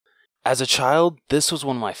As a child, this was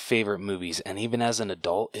one of my favorite movies, and even as an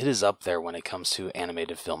adult, it is up there when it comes to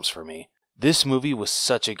animated films for me. This movie was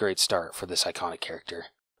such a great start for this iconic character.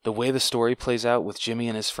 The way the story plays out with Jimmy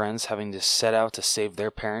and his friends having to set out to save their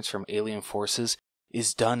parents from alien forces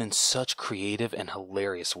is done in such creative and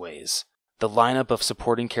hilarious ways. The lineup of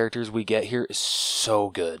supporting characters we get here is so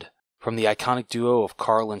good. From the iconic duo of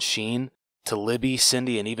Carl and Sheen, to Libby,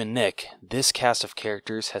 Cindy, and even Nick, this cast of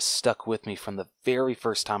characters has stuck with me from the very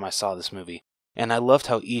first time I saw this movie, and I loved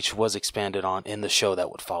how each was expanded on in the show that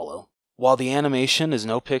would follow. While the animation is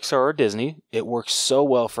no Pixar or Disney, it works so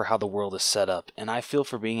well for how the world is set up, and I feel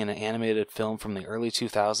for being an animated film from the early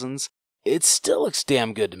 2000s, it still looks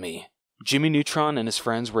damn good to me. Jimmy Neutron and his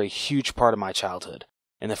friends were a huge part of my childhood,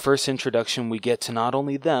 and the first introduction we get to not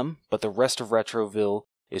only them, but the rest of Retroville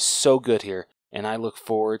is so good here, and I look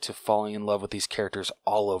forward to falling in love with these characters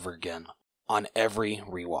all over again, on every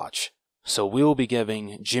rewatch. So we will be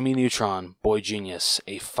giving Jimmy Neutron, Boy Genius,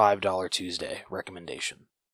 a $5 Tuesday recommendation.